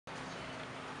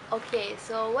Okay,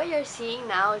 so what you're seeing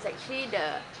now is actually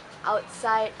the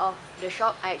outside of the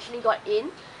shop. I actually got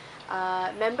in.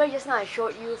 Remember just now I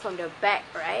showed you from the back,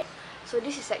 right? So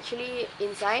this is actually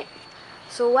inside.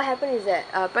 So what happened is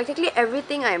that practically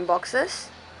everything are in boxes.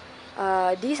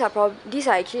 These are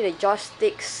actually the joss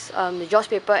sticks, the joss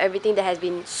paper, everything that has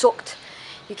been soaked.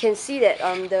 You can see that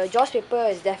the joss paper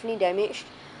is definitely damaged.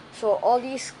 So all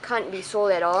these can't be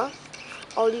sold at all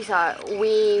these are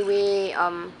way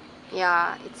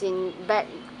yeah, it's in bad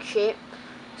shape.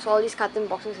 So all these carton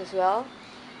boxes as well.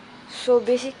 So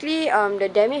basically the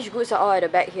damaged goods are all at the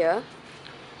back here.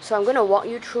 So I'm gonna walk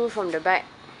you through from the back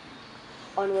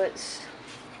onwards.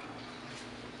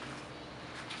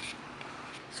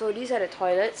 So these are the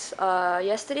toilets.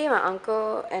 Yesterday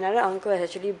another uncle has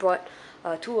actually brought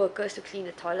 2 workers to clean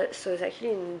the toilets, so it's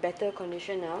actually in better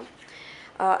condition now.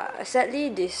 Sadly,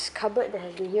 this cupboard that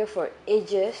has been here for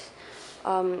ages,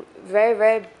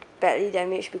 very badly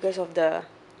damaged because of the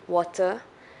water.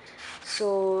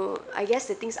 So I guess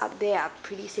the things up there are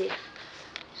pretty safe.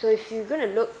 So if you're gonna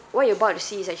look, what you're about to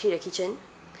see is actually the kitchen.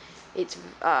 It's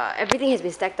everything has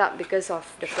been stacked up because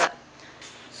of the flood.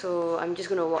 So I'm just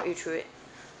gonna walk you through it.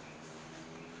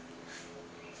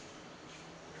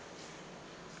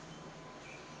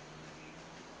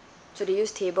 So they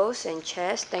use tables and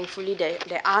chairs. Thankfully,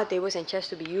 there are tables and chairs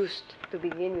to be used to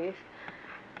begin with.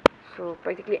 So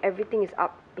practically everything is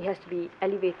up. It has to be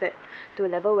elevated to a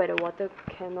level where the water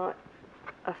cannot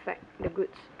affect the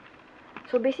goods.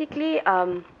 So basically,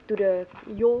 to the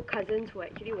Yo cousins who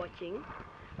are actually watching,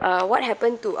 what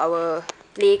happened to our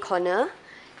play corner?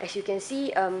 As you can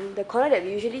see, the corner that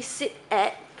we usually sit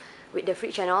at with the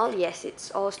fridge and all, yes, it's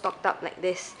all stocked up like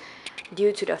this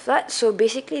due to the flood. So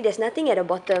basically, there's nothing at the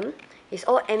bottom. It's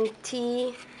all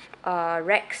empty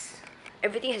racks.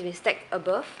 Everything has been stacked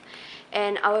above.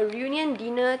 And our reunion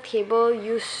dinner table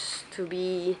used to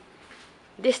be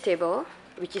this table,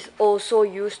 which is also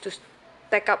used to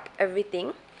stack up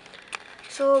everything.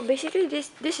 So basically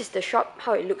this is the shop,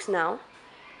 how it looks now.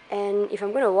 And if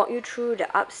I'm going to walk you through the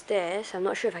upstairs, I'm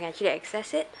not sure if I can actually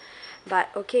access it. But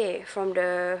okay, from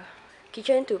the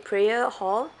kitchen to prayer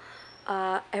hall,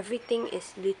 everything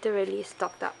is literally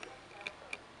stocked up.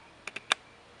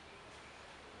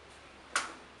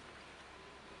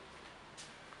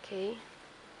 Okay,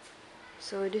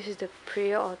 so this is the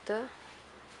prayer altar.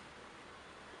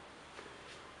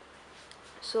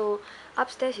 So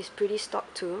upstairs is pretty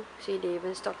stocked too. See, they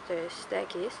even stocked the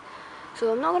staircase.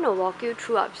 So I'm not going to walk you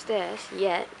through upstairs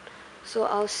yet. So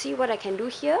I'll see what I can do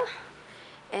here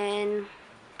and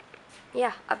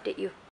yeah, update you.